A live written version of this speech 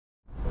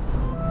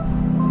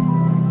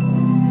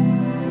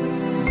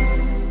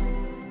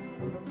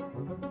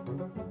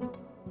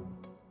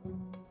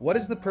What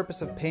is the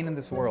purpose of pain in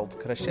this world?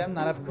 Could Hashem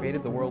not have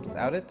created the world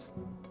without it?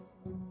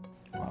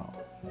 Wow,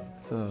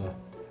 it's a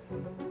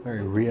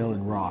very real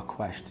and raw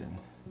question.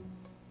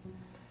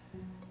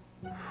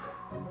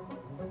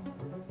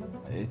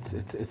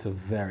 It's a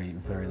very,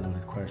 very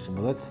loaded question.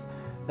 But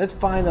let's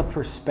find a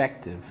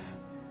perspective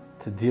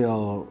to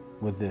deal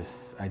with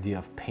this idea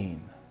of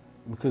pain.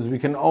 Because we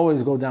can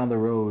always go down the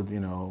road,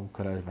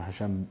 could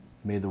Hashem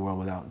made the world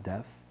without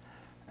death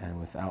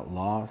and without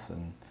loss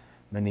and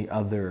many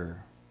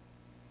other,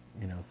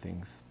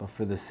 things. But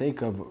for the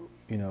sake of,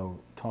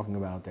 talking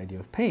about the idea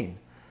of pain.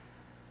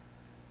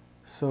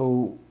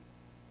 So,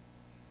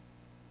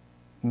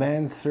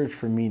 Man's Search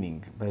for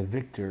Meaning by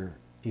Viktor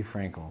E.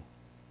 Frankl.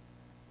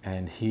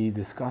 And he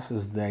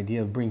discusses the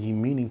idea of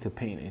bringing meaning to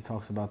pain. He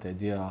talks about the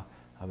idea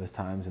of his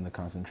times in the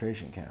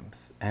concentration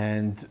camps.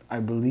 And I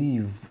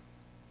believe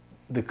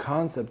the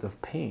concept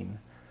of pain,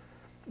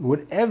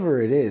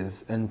 whatever it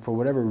is, and for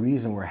whatever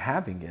reason we're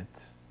having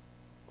it,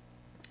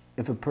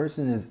 if a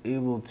person is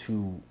able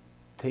to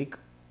take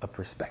a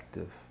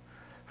perspective,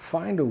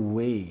 find a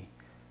way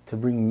to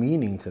bring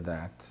meaning to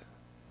that.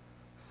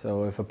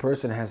 So if a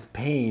person has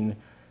pain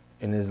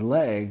in his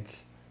leg,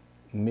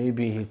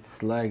 maybe his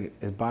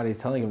body is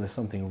telling him there's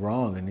something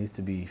wrong and needs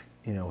to be,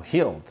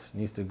 healed,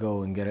 needs to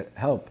go and get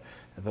help.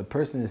 If a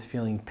person is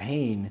feeling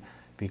pain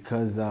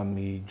because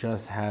he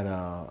just had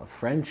a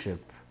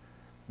friendship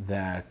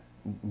that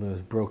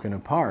was broken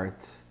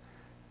apart,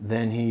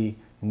 then he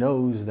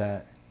knows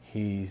that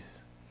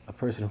he's a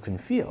person who can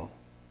feel,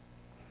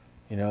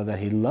 that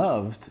he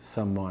loved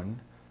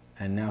someone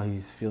and now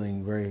he's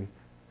feeling very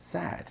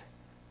sad.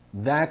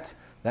 That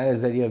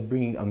is the idea of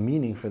bringing a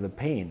meaning for the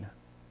pain.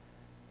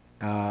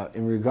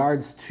 In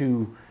regards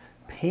to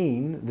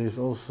pain, there's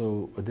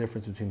also a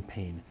difference between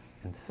pain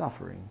and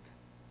suffering.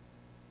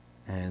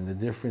 And the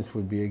difference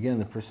would be, again,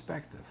 the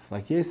perspective.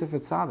 Like Yosef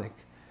HaTzadik.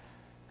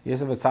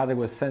 Yosef HaTzadik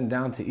was sent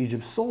down to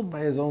Egypt, sold by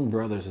his own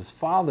brothers. His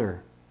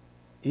father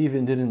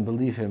even didn't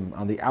believe him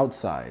on the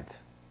outside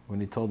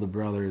when he told the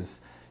brothers,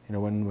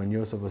 when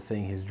Yosef was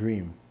saying his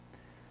dream.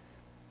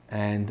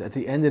 And at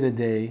the end of the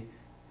day,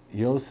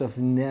 Yosef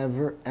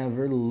never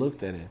ever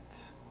looked at it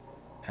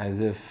as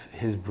if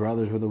his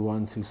brothers were the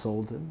ones who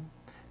sold him,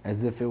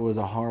 as if it was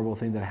a horrible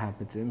thing that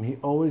happened to him. He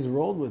always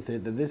rolled with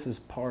it that this is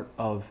part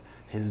of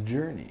his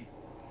journey.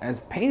 As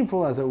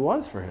painful as it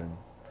was for him,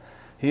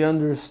 he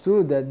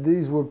understood that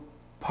these were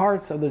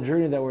parts of the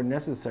journey that were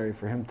necessary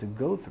for him to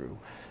go through.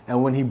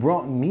 And when he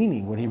brought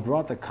meaning, when he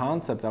brought the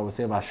concept, I would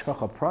say, of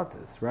Hashgacha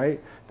Pratis, right?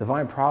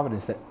 Divine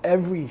providence, that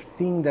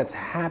everything that's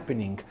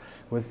happening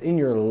within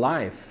your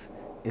life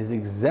is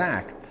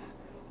exact.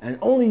 And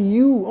only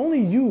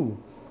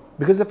you.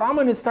 Because if I'm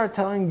going to start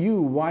telling you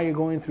why you're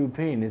going through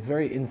pain, it's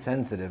very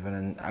insensitive,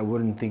 and I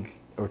wouldn't think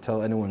or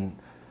tell anyone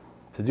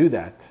to do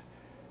that.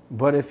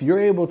 But if you're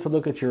able to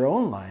look at your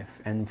own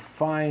life and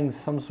find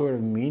some sort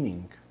of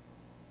meaning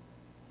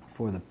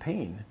for the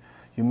pain,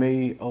 you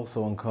may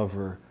also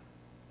uncover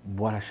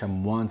what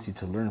Hashem wants you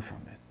to learn from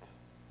it.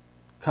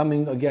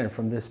 Coming, again,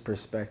 from this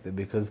perspective,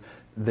 because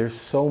there's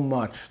so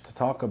much to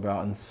talk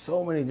about and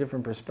so many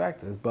different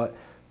perspectives, but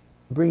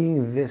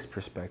bringing this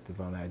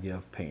perspective on the idea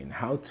of pain,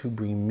 how to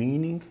bring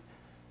meaning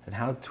and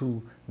how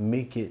to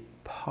make it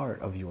part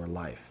of your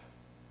life.